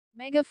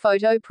Mega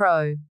Photo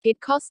Pro.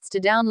 It costs to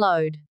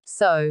download.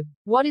 So,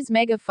 what is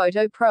Mega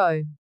Photo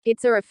Pro?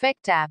 It's a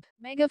effect app.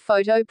 Mega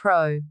Photo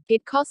Pro.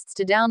 It costs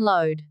to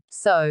download.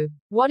 So,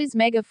 what is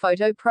Mega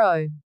Photo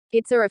Pro?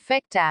 It's a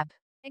effect app.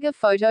 Mega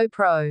Photo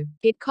Pro.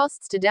 It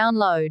costs to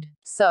download.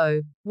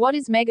 So, what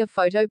is Mega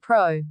Photo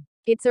Pro?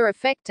 It's a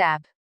effect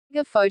app.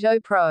 Mega Photo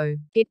Pro.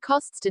 It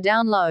costs to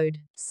download.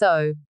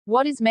 So,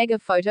 what is Mega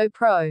Photo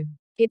Pro?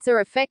 It's a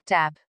effect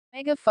app.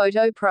 Mega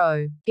Photo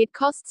Pro. It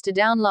costs to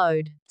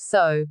download.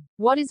 So,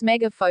 what is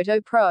Mega Photo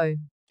Pro?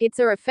 It's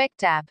a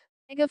effect app.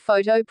 Mega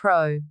Photo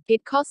Pro.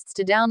 It costs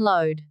to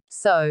download.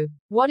 So,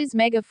 what is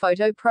Mega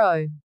Photo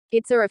Pro?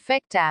 It's a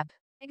effect app.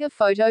 Mega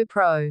Photo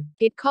Pro.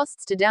 It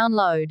costs to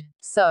download.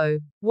 So,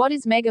 what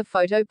is Mega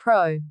Photo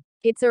Pro?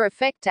 It's a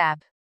effect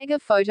app. Mega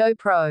Photo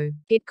Pro.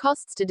 It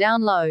costs to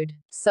download.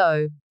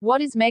 So,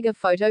 what is Mega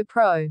Photo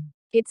Pro?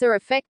 It's a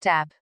effect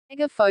app.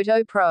 Mega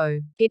Photo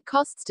Pro. It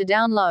costs to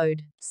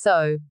download.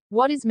 So,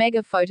 what is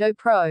Mega Photo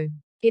Pro?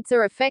 It's a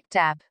effect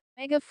app.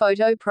 Mega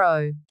Photo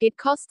Pro. It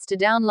costs to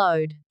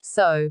download.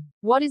 So,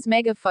 what is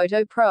Mega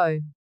Photo Pro?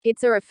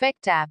 It's a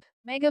effect app.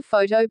 Mega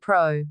Photo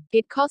Pro.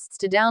 It costs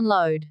to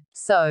download.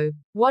 So,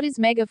 what is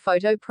Mega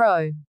Photo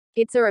Pro?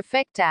 It's a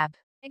effect app.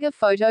 Mega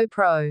Photo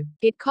Pro.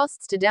 It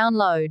costs to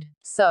download.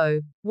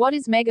 So, what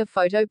is Mega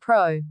Photo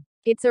Pro?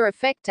 It's a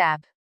effect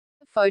app.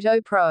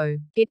 Photo Pro.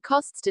 It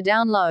costs to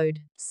download.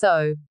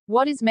 So,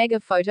 what is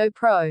Mega Photo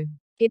Pro?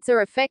 It's a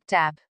effect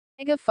app.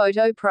 Mega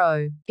Photo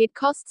Pro. It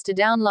costs to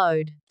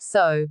download.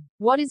 So,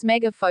 what is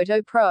Mega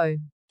Photo Pro?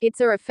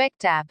 It's a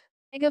effect app.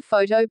 Mega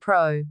Photo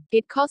Pro.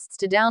 It costs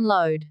to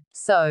download.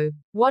 So,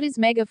 what is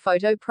Mega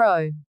Photo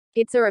Pro?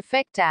 It's a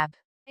effect app.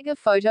 Mega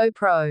Photo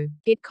Pro.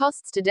 It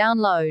costs to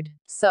download.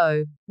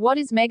 So, what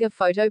is Mega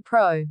Photo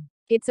Pro?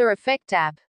 It's a effect app.